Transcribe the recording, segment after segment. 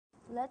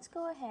let's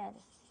go ahead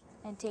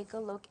and take a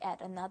look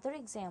at another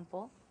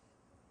example.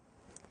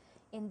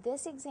 In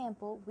this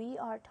example, we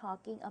are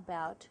talking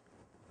about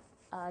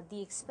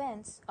the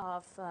expense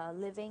of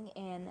living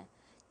in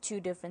two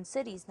different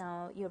cities.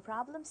 Now, your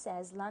problem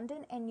says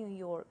London and New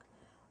York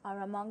are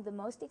among the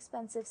most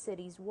expensive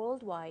cities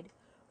worldwide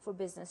for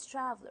business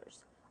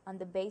travelers. On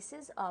the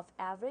basis of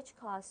average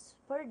costs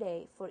per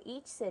day for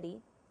each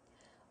city,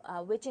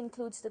 which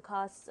includes the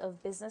costs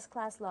of business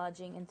class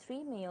lodging and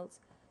 3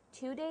 meals,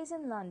 2 days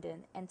in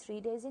London and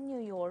 3 days in New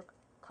York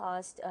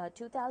cost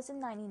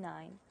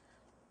 $2,099,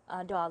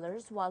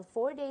 while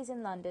 4 days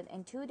in London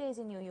and 2 days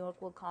in New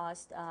York will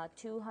cost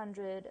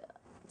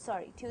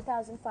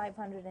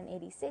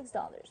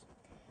 $2,586.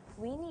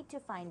 We need to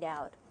find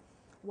out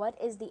what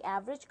is the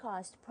average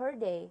cost per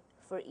day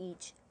for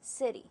each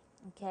city.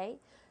 Okay,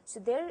 so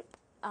they're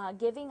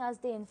giving us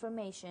the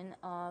information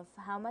of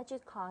how much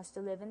it costs to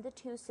live in the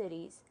two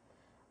cities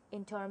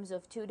in terms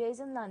of 2 days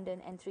in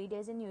London and 3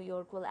 days in New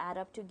York will add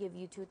up to give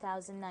you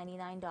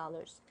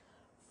 $2,099.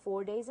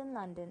 4 days in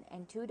London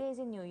and 2 days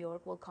in New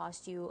York will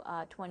cost you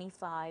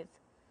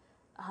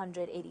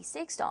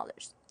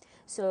 $2,586.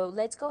 So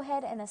let's go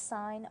ahead and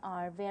assign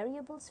our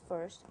variables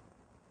first.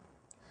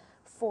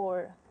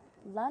 For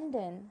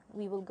London,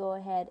 we will go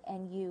ahead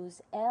and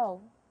use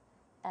L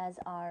as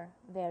our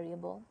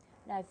variable.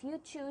 Now, if you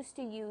choose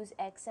to use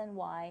X and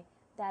Y,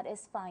 that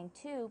is fine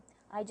too.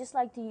 I just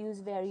like to use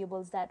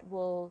variables that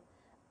will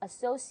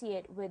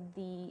associate with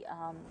the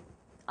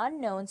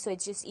unknown, so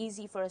it's just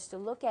easy for us to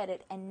look at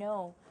it and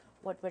know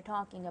what we're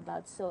talking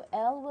about. So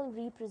L will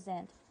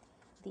represent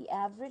the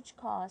average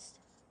cost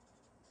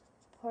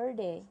per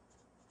day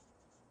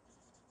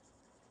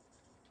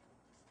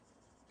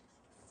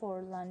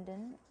for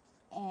London,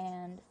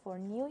 and for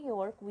New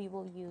York we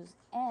will use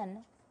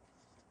N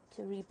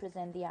to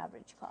represent the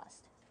average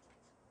cost.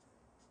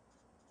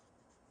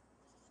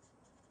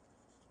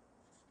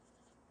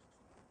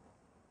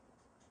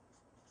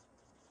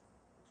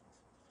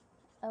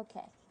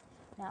 Okay,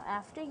 now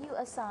after you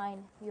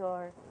assign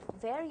your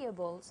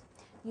variables,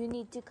 you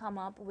need to come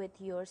up with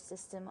your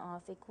system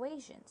of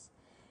equations.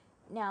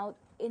 Now,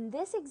 in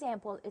this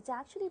example, it's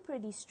actually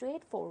pretty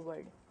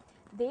straightforward.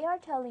 They are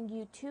telling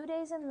you 2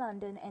 days in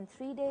London and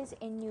 3 days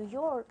in New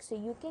York, so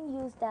you can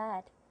use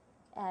that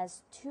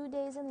as 2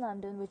 days in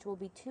London, which will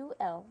be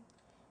 2L,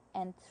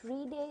 and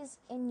 3 days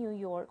in New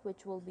York,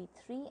 which will be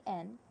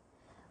 3N,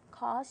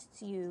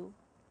 costs you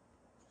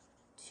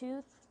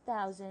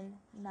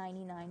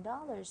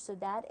 $2,099. So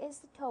that is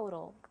the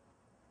total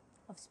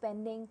of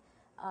spending,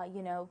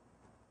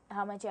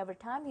 how much ever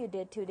time you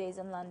did 2 days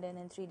in London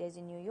and 3 days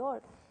in New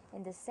York.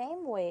 In the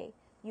same way,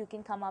 you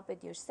can come up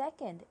with your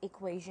second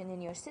equation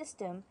in your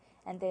system,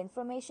 and the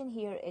information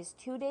here is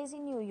 2 days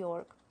in New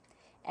York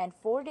and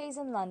 4 days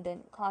in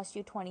London cost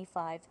you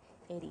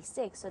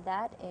 $25.86. So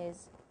that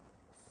is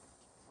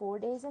 4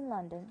 days in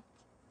London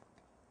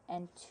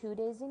and 2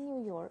 days in New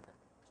York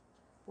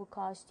will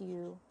cost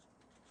you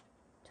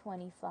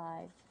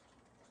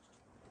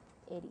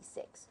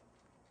 $25.86.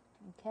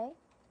 Okay?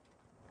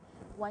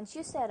 Once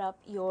you set up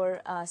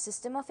your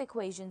system of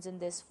equations in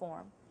this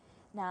form,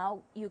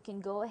 now you can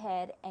go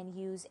ahead and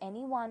use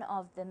any one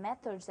of the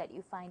methods that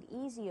you find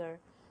easier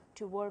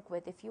to work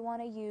with. If you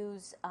want to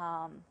use,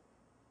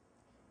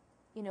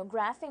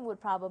 graphing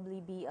would probably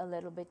be a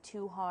little bit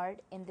too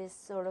hard in this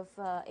sort of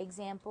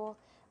example.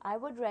 I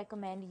would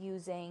recommend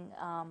using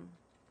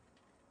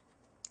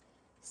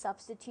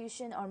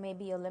substitution or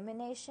maybe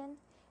elimination,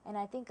 and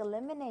I think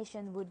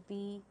elimination would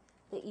be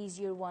the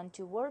easier one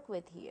to work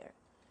with here.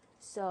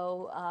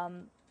 So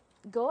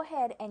go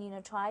ahead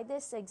and try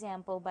this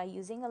example by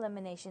using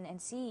elimination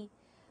and see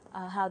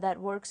how that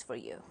works for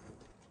you.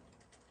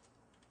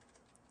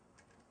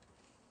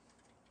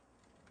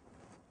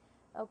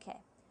 Okay,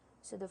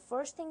 so the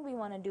first thing we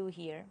want to do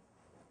here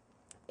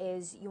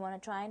is you want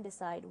to try and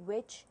decide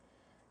which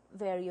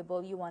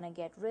variable you want to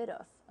get rid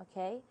of.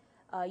 Okay,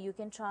 you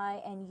can try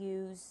and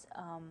use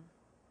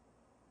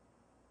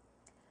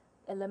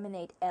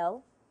eliminate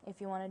L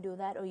if you want to do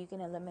that, or you can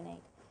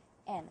eliminate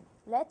N.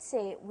 Let's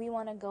say we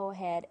want to go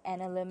ahead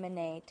and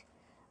eliminate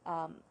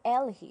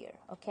L here.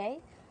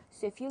 Okay,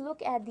 so if you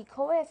look at the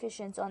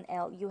coefficients on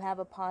L, you have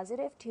a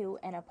 +2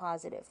 and a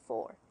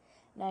 +4.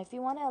 Now if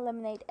you want to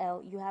eliminate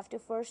L, you have to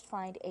first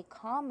find a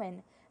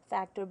common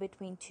factor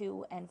between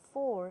 2 and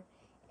 4,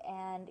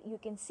 and you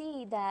can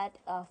see that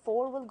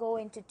 4 will go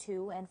into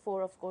 2 and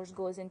 4 of course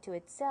goes into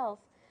itself.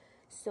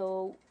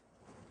 So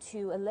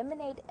to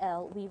eliminate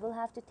L, we will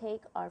have to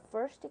take our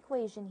first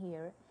equation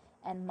here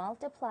and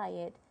multiply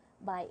it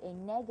by a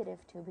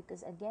 -2,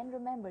 because again,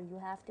 remember, you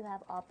have to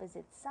have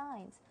opposite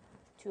signs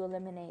to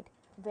eliminate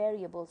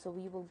variables. So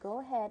we will go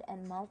ahead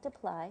and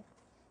multiply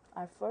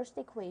our first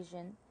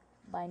equation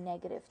by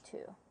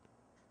 -2.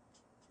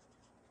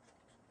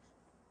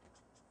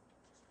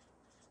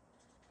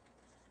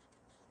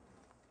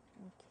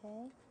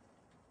 Okay,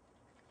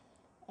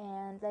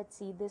 and let's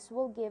see, this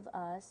will give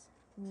us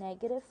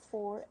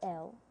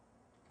 -4L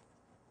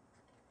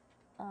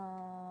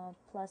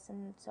plus,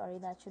 and sorry,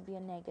 that should be a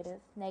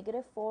negative,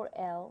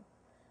 -4L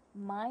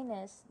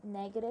minus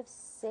negative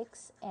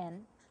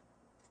 6n,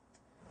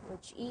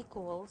 which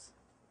equals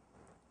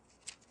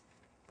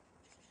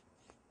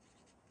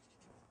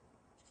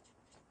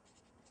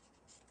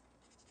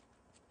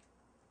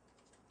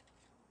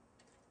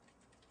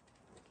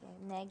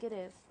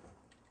negative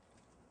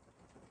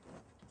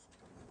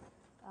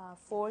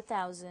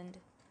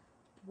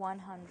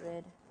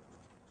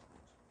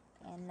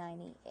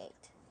 4,198.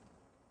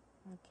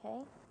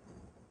 Okay.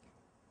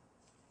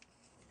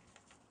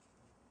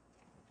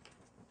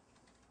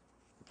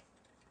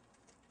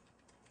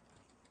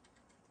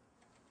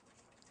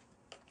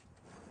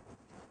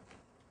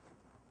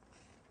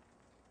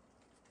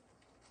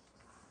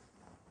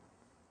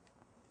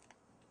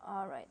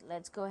 All right,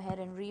 let's go ahead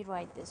and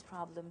rewrite this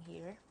problem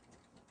here.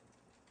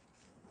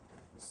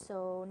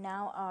 So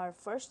now our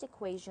first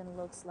equation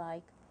looks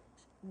like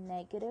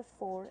negative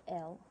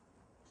 4L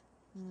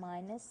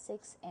minus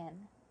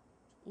 6N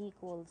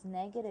equals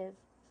negative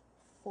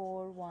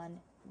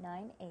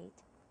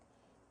 4198.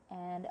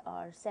 And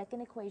our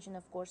second equation,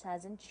 of course,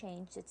 hasn't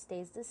changed. It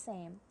stays the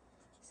same.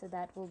 So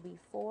that will be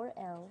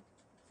 4L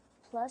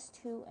plus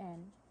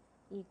 2N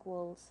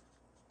equals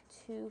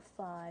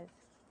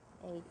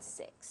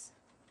 2586.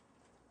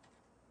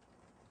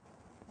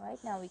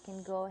 Right, now we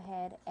can go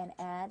ahead and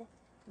add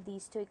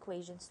these two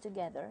equations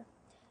together,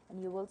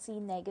 and you will see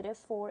negative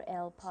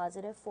 4L,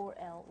 positive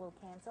 4L will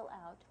cancel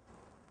out,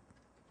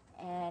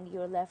 and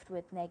you're left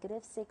with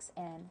negative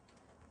 6N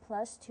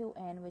plus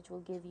 2N, which will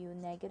give you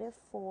negative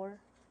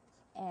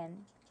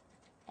 4N,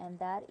 and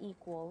that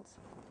equals,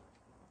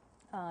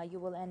 you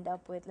will end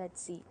up with,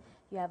 let's see,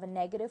 you have a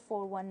negative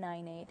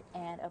 4198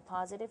 and a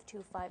positive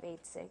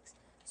 2586.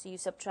 So you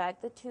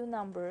subtract the two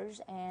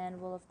numbers, and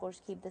we'll of course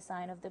keep the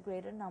sign of the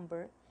greater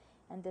number,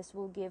 and this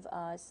will give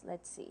us,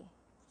 let's see,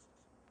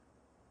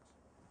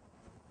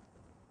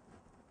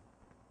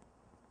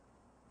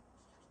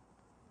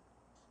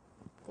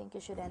 I think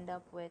you should end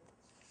up with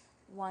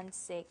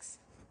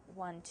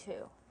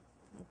 1612.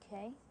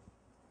 Okay.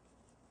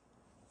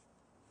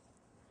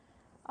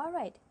 All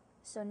right.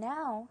 So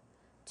now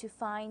to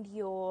find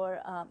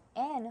your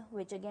N,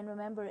 which again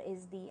remember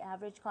is the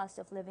average cost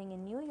of living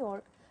in New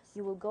York,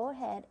 you will go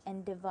ahead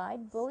and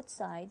divide both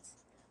sides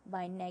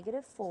by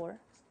negative 4,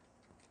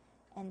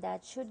 and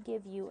that should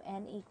give you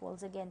N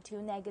equals, again,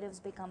 two negatives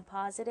become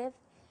positive,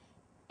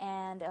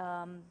 and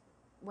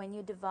when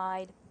you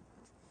divide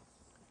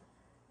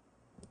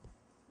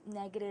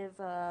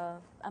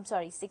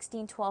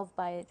 1612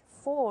 by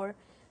 4,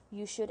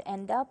 you should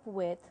end up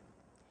with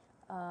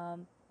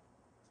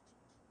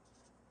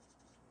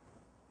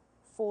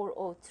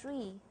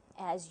 403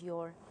 as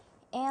your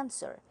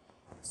answer.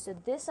 So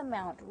this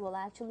amount will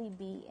actually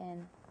be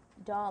in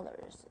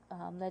dollars.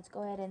 Let's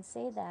go ahead and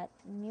say that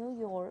New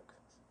York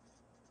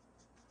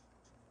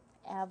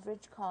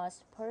average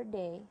cost per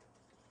day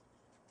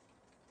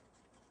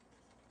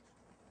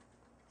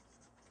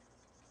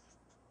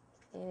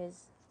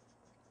is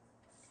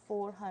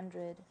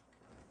 $403.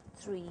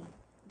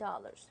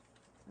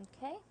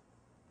 Okay?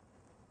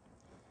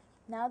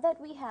 Now that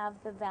we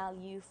have the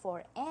value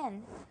for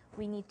N,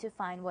 we need to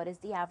find what is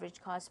the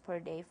average cost per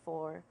day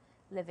for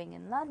living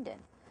in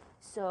London.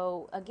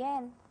 So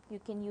again, you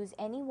can use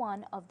any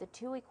one of the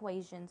two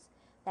equations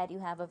that you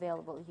have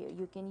available here.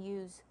 You can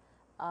use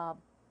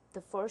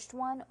the first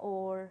one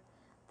or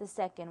the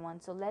second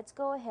one. So let's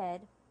go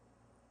ahead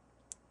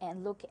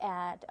and look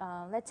at,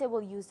 let's say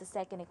we'll use the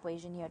second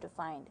equation here to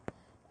find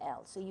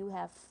L. So you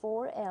have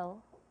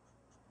 4L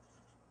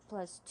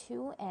plus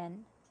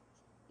 2N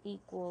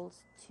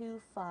equals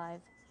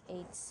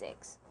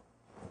 2586.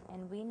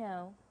 And we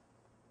know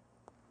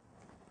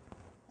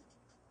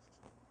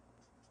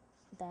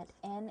that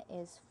N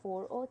is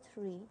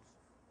 403.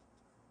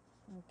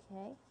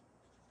 Okay.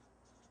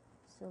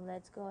 So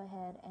let's go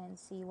ahead and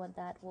see what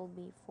that will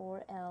be.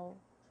 4L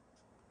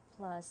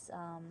plus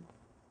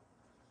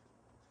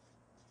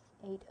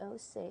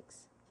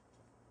 806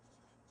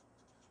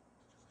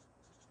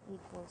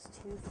 equals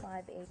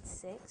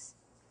 2586.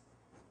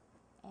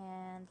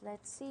 And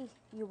let's see,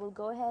 you will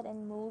go ahead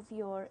and move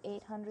your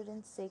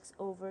 806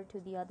 over to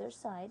the other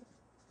side,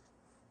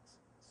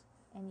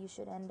 and you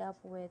should end up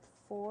with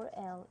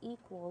 4L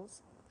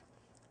equals,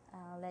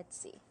 let's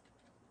see,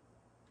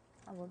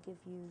 I will give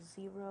you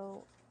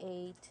 0,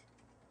 8,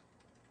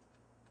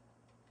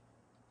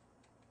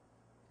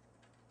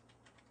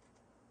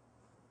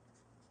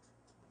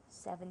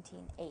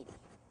 1780.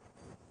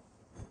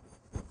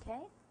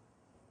 Okay?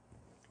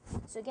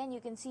 So again, you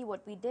can see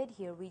what we did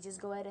here. We just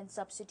go ahead and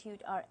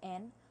substitute our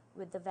N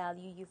with the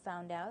value you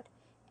found out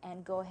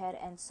and go ahead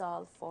and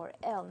solve for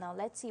L. Now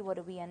let's see what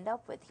do we end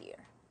up with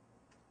here.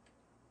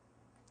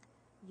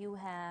 You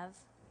have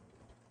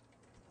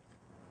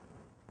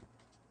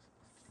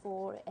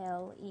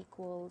 4L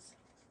equals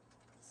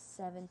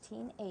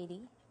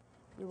 1780.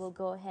 You will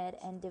go ahead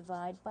and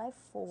divide by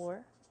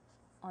 4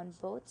 on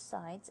both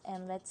sides,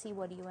 and let's see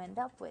what you end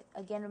up with.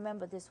 Again,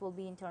 remember, this will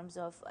be in terms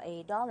of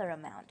a dollar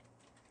amount.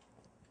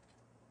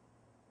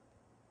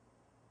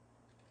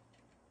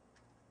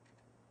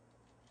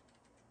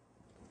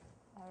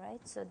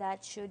 Alright, so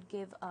that should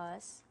give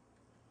us,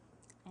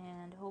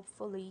 and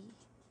hopefully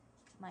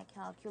my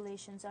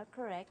calculations are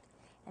correct,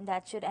 and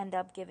that should end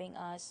up giving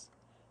us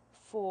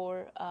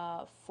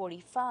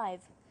 445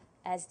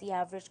 as the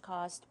average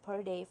cost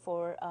per day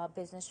for a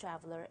business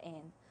traveler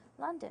in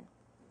London.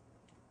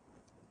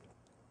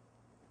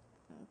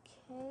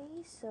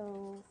 Okay,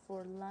 so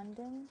for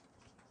London,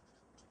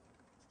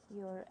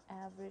 your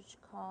average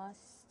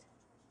cost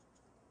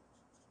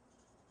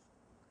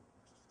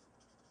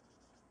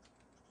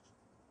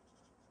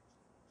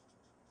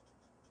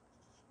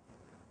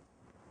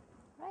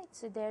right,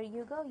 so there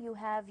you go. You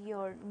have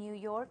your New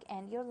York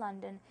and your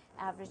London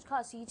average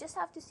cost. So you just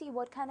have to see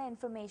what kind of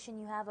information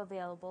you have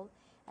available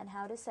and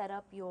how to set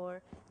up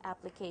your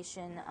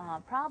application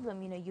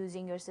problem,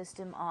 using your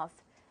system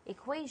of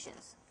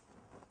equations.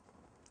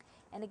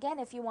 And again,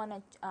 if you want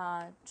to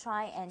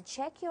try and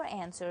check your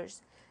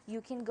answers,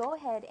 you can go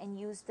ahead and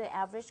use the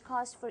average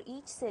cost for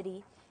each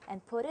city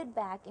and put it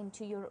back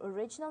into your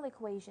original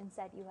equations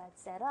that you had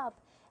set up,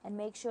 and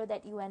make sure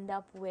that you end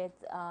up with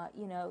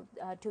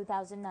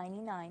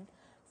 2099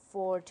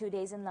 for 2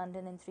 days in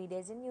London and 3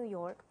 days in New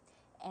York,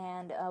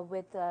 and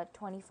with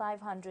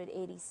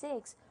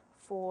 2586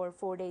 for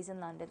 4 days in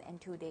London and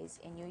 2 days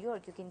in New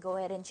York. You can go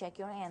ahead and check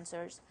your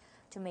answers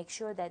to make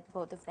sure that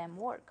both of them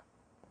work.